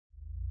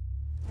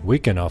We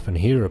can often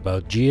hear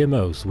about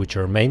GMOs, which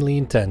are mainly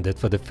intended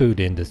for the food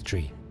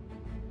industry.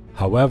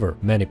 However,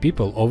 many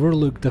people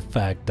overlook the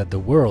fact that the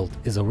world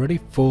is already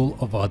full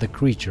of other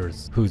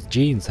creatures whose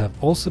genes have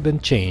also been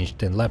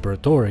changed in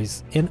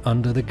laboratories and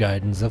under the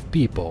guidance of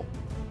people.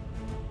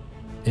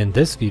 In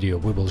this video,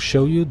 we will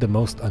show you the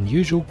most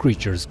unusual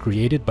creatures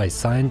created by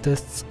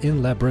scientists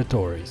in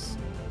laboratories.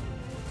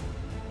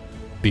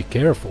 Be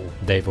careful,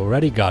 they've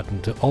already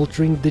gotten to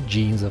altering the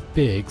genes of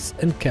pigs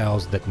and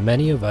cows that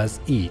many of us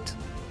eat.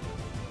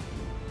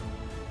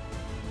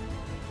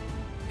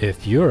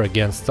 If you're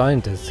against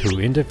scientists who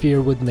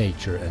interfere with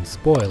nature and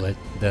spoil it,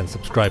 then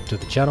subscribe to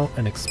the channel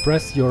and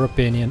express your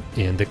opinion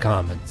in the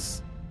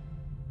comments.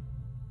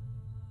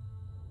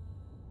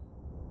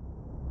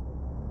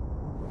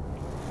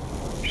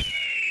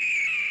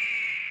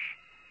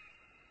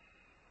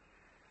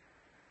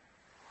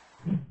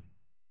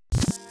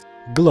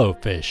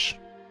 Glowfish.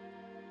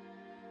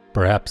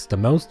 Perhaps the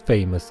most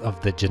famous of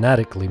the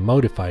genetically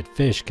modified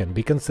fish can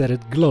be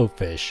considered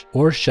glowfish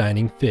or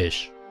shining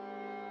fish.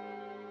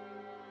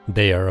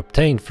 They are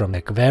obtained from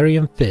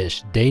aquarium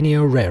fish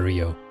Dania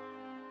rario,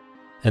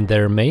 and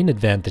their main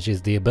advantage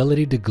is the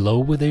ability to glow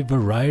with a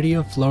variety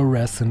of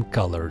fluorescent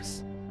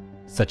colors,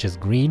 such as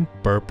green,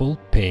 purple,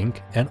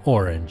 pink, and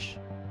orange.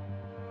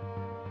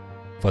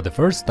 For the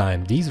first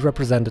time, these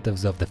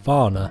representatives of the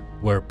fauna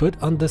were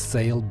put on the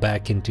sale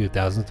back in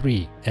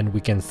 2003, and we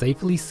can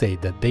safely say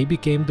that they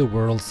became the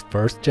world's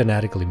first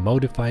genetically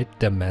modified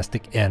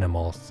domestic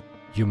animals.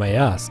 You may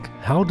ask,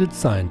 how did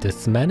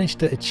scientists manage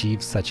to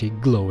achieve such a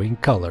glowing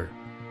color?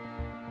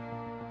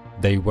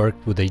 They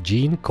worked with a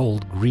gene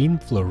called green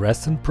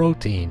fluorescent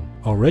protein,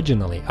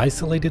 originally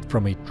isolated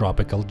from a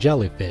tropical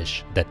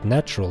jellyfish that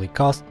naturally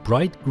caused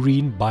bright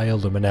green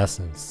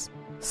bioluminescence.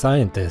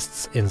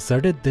 Scientists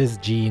inserted this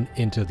gene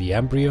into the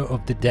embryo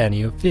of the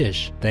Danio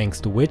fish, thanks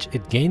to which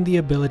it gained the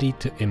ability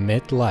to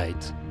emit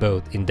light,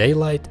 both in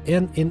daylight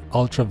and in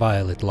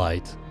ultraviolet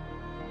light.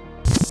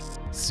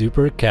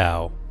 Super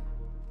cow.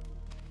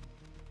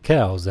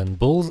 Cows and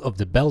bulls of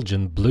the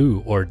Belgian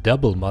blue or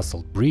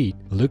double-muscled breed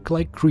look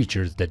like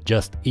creatures that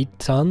just eat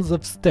tons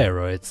of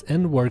steroids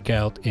and work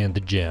out in the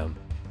gym.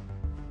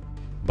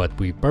 But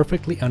we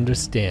perfectly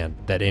understand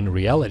that in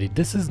reality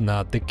this is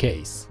not the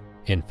case.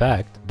 In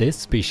fact, this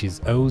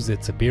species owes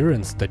its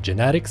appearance to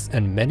genetics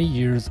and many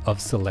years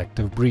of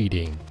selective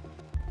breeding.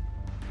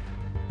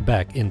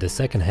 Back in the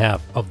second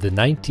half of the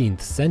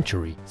 19th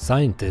century,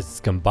 scientists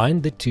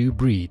combined the two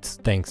breeds,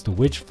 thanks to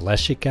which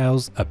fleshy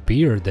cows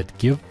appear that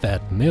give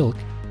fat milk,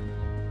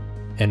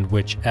 and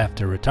which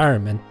after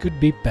retirement could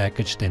be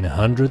packaged in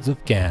hundreds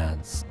of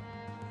cans.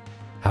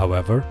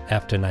 However,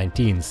 after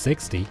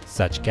 1960,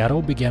 such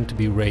cattle began to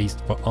be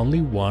raised for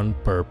only one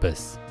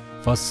purpose: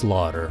 for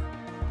slaughter.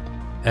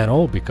 And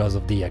all because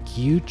of the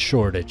acute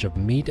shortage of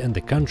meat in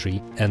the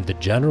country and the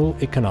general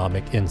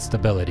economic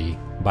instability.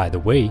 By the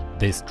way,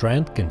 this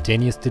trend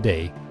continues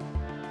today.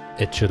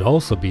 It should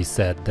also be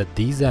said that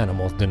these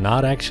animals do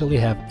not actually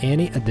have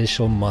any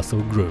additional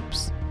muscle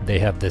groups. They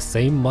have the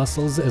same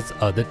muscles as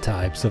other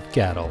types of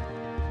cattle.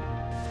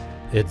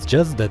 It's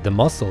just that the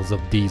muscles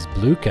of these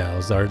blue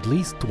cows are at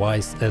least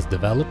twice as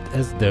developed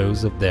as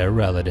those of their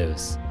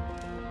relatives.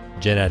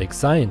 Genetic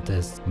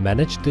scientists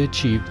managed to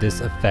achieve this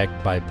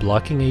effect by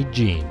blocking a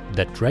gene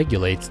that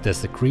regulates the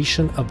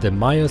secretion of the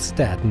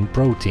myostatin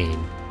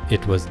protein.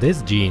 It was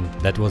this gene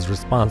that was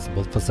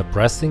responsible for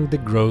suppressing the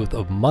growth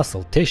of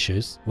muscle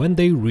tissues when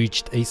they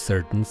reached a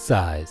certain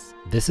size.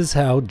 This is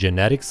how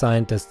genetic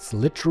scientists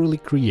literally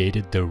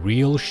created the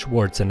real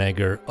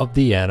Schwarzenegger of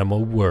the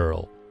animal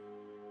world.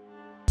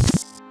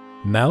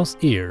 Mouse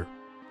ear.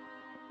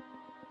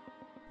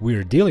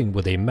 We're dealing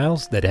with a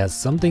mouse that has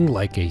something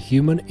like a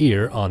human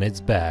ear on its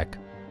back.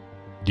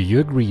 Do you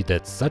agree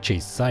that such a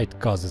sight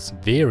causes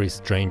very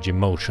strange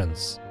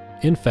emotions?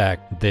 In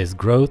fact, this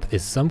growth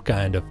is some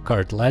kind of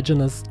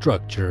cartilaginous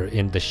structure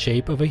in the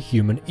shape of a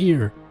human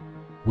ear,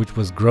 which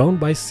was grown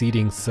by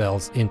seeding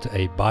cells into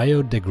a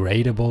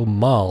biodegradable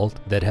mold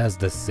that has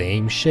the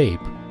same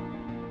shape.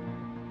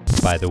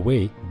 By the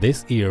way,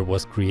 this ear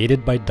was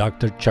created by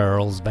Dr.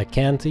 Charles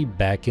Vacanti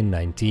back in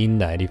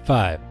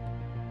 1995.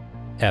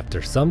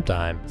 After some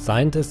time,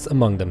 scientists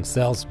among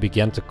themselves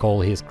began to call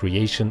his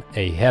creation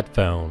a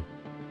headphone.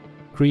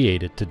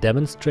 Created to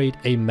demonstrate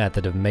a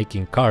method of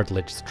making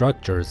cartilage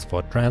structures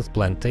for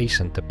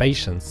transplantation to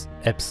patients,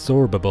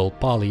 absorbable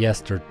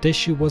polyester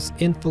tissue was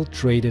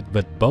infiltrated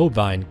with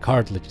bovine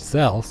cartilage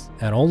cells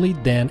and only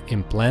then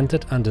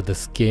implanted under the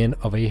skin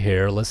of a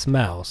hairless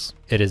mouse.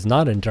 It is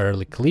not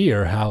entirely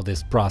clear how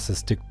this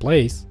process took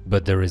place,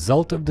 but the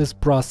result of this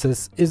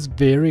process is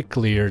very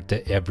clear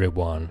to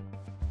everyone.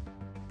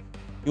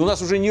 И у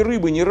нас уже ни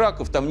рыбы, ни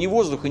раков, там ни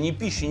воздуха, ни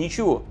пищи,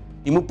 ничего.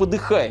 И мы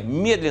подыхаем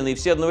медленно и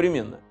все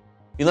одновременно.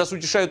 И нас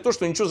утешает то,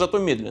 что ничего, зато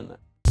медленно.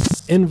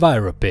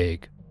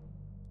 EnviroPig.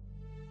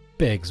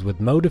 Pigs with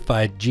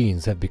modified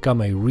genes have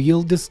become a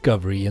real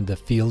discovery in the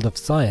field of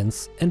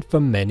science, and for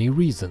many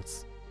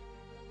reasons.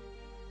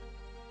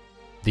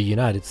 the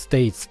United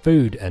States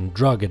Food and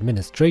Drug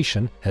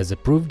Administration has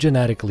approved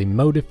genetically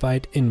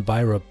modified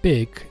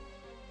EnviroPig,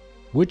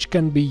 which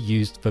can be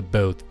used for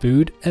both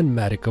food and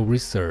medical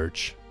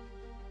research.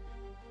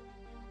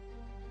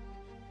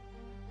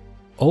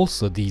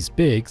 Also, these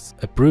pigs,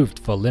 approved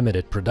for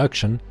limited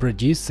production,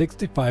 produce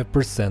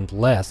 65%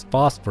 less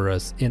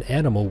phosphorus in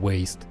animal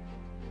waste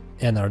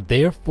and are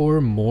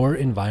therefore more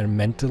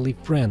environmentally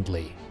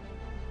friendly.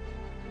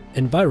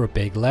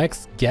 EnviroPig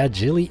lacks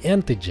Gagili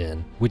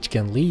antigen, which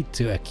can lead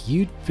to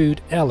acute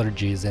food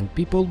allergies in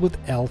people with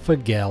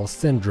alpha-gal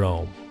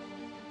syndrome.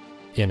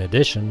 In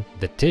addition,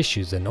 the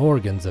tissues and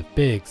organs of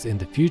pigs in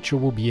the future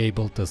will be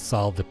able to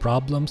solve the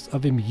problems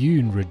of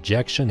immune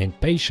rejection in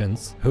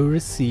patients who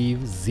receive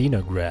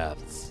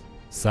xenografts.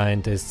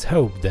 Scientists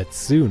hope that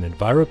soon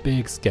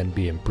EnviroPigs can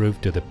be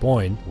improved to the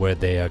point where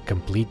they are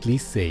completely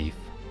safe.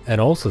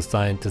 And also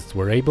scientists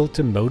were able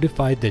to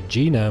modify the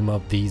genome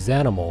of these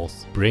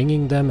animals,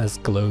 bringing them as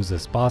close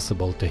as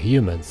possible to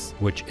humans,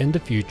 which in the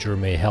future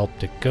may help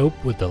to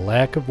cope with the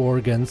lack of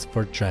organs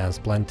for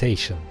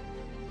transplantation.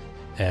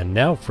 And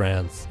now,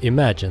 friends,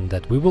 imagine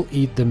that we will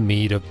eat the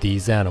meat of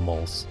these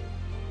animals.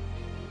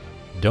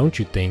 Don't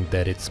you think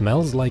that it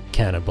smells like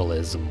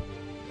cannibalism?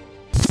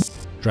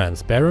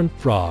 Transparent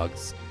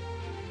frogs.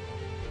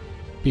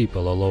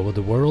 People all over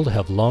the world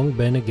have long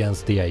been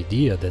against the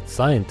idea that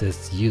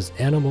scientists use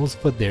animals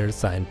for their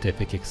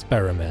scientific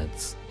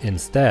experiments.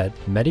 Instead,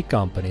 many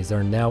companies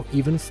are now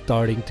even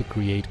starting to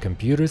create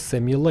computer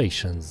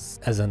simulations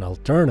as an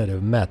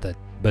alternative method.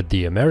 But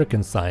the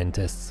American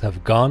scientists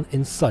have gone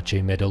in such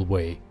a middle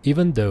way.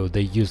 Even though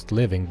they used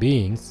living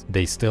beings,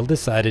 they still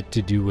decided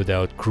to do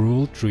without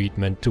cruel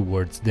treatment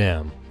towards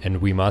them. And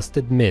we must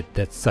admit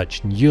that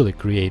such newly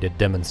created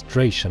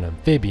demonstration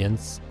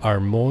amphibians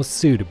are more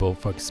suitable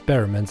for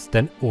experiments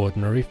than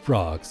ordinary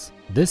frogs.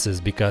 This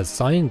is because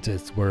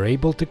scientists were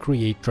able to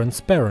create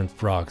transparent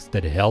frogs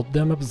that help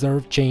them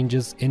observe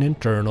changes in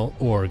internal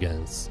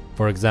organs.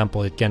 For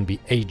example, it can be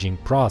aging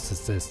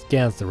processes,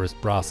 cancerous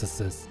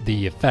processes,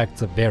 the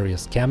effects of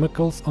various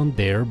chemicals on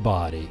their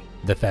body.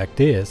 The fact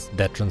is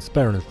that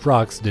transparent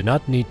frogs do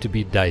not need to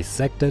be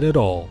dissected at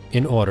all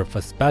in order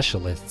for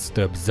specialists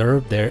to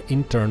observe their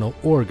internal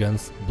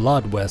organs,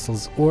 blood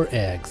vessels or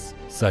eggs.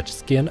 Such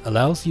skin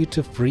allows you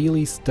to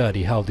freely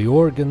study how the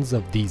organs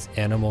of these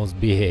animals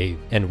behave,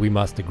 and we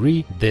must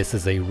agree this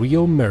is a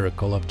real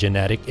miracle of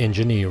genetic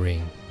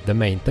engineering. The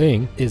main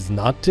thing is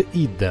not to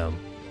eat them.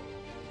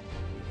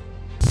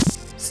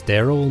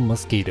 Sterile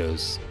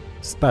mosquitoes.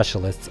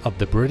 Specialists of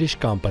the British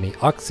company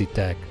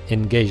Oxitec,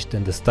 engaged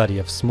in the study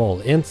of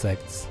small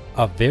insects,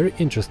 are very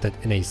interested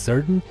in a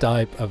certain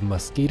type of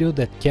mosquito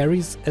that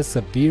carries a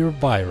severe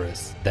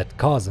virus that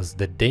causes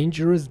the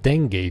dangerous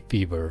dengue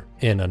fever.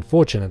 And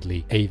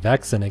unfortunately, a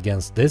vaccine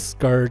against this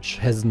scourge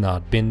has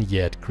not been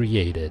yet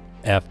created.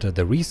 After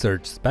the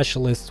research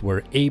specialists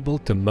were able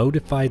to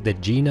modify the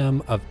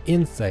genome of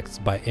insects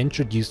by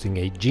introducing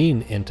a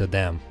gene into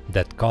them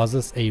that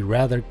causes a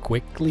rather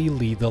quickly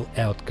lethal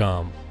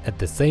outcome. At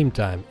the same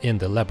time, in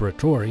the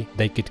laboratory,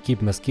 they could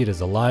keep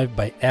mosquitoes alive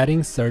by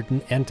adding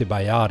certain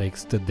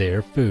antibiotics to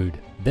their food.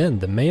 Then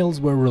the males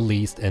were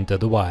released into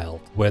the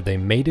wild, where they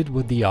mated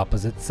with the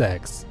opposite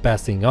sex,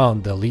 passing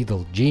on the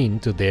lethal gene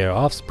to their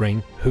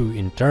offspring, who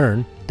in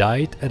turn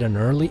died at an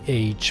early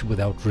age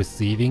without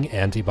receiving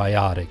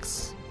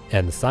antibiotics.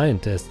 And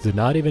scientists do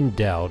not even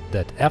doubt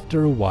that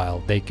after a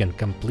while they can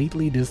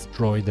completely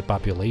destroy the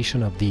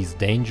population of these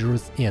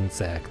dangerous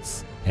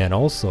insects. And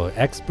also,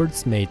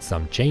 experts made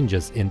some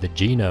changes in the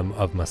genome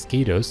of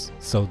mosquitoes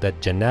so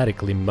that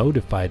genetically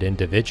modified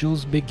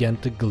individuals began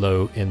to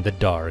glow in the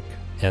dark.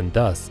 And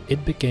thus,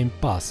 it became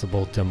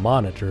possible to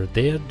monitor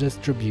their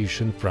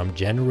distribution from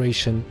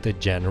generation to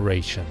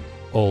generation.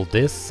 All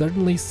this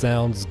certainly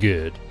sounds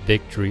good,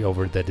 victory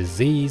over the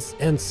disease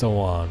and so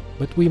on,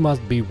 but we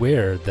must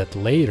beware that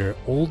later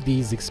all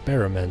these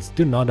experiments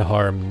do not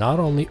harm not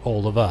only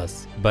all of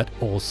us, but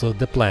also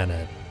the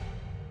planet.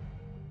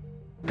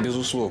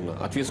 Безусловно,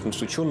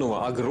 ответственность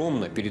ученого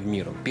огромна перед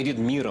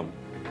миром,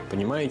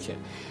 понимаете?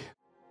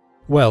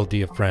 Well,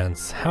 dear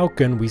friends, how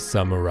can we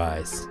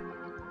summarize?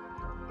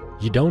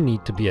 You don't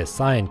need to be a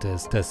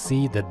scientist to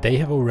see that they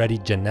have already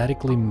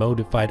genetically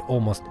modified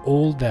almost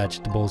all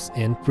vegetables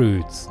and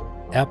fruits.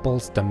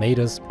 Apples,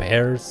 tomatoes,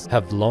 pears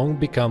have long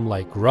become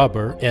like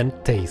rubber and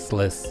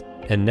tasteless.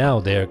 And now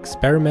they're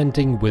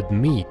experimenting with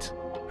meat.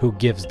 Who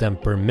gives them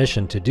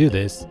permission to do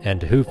this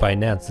and who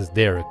finances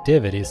their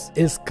activities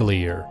is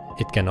clear.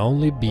 It can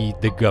only be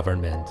the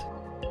government.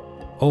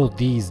 All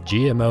these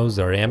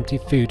GMOs are empty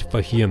food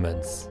for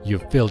humans. You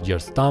filled your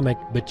stomach,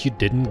 but you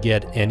didn't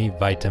get any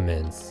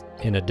vitamins.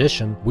 In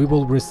addition, we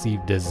will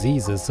receive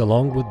diseases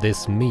along with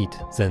this meat,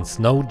 since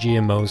no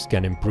GMOs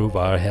can improve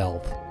our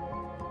health.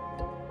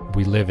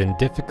 We live in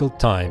difficult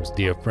times,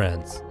 dear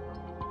friends.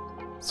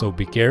 So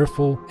be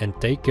careful and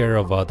take care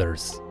of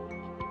others.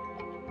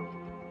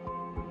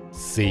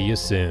 See you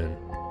soon.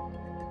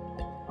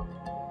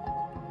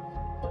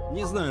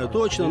 Не знаю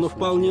точно, но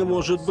вполне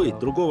может быть.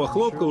 Другого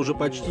хлопка уже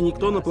почти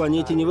никто на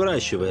планете не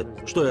выращивает.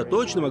 Что я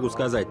точно могу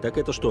сказать, так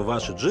это что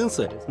ваши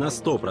джинсы на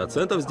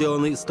 100%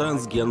 сделаны из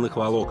трансгенных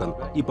волокон.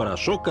 И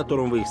порошок,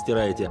 которым вы их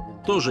стираете,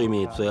 тоже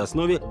имеет в своей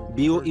основе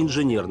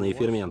биоинженерные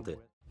ферменты.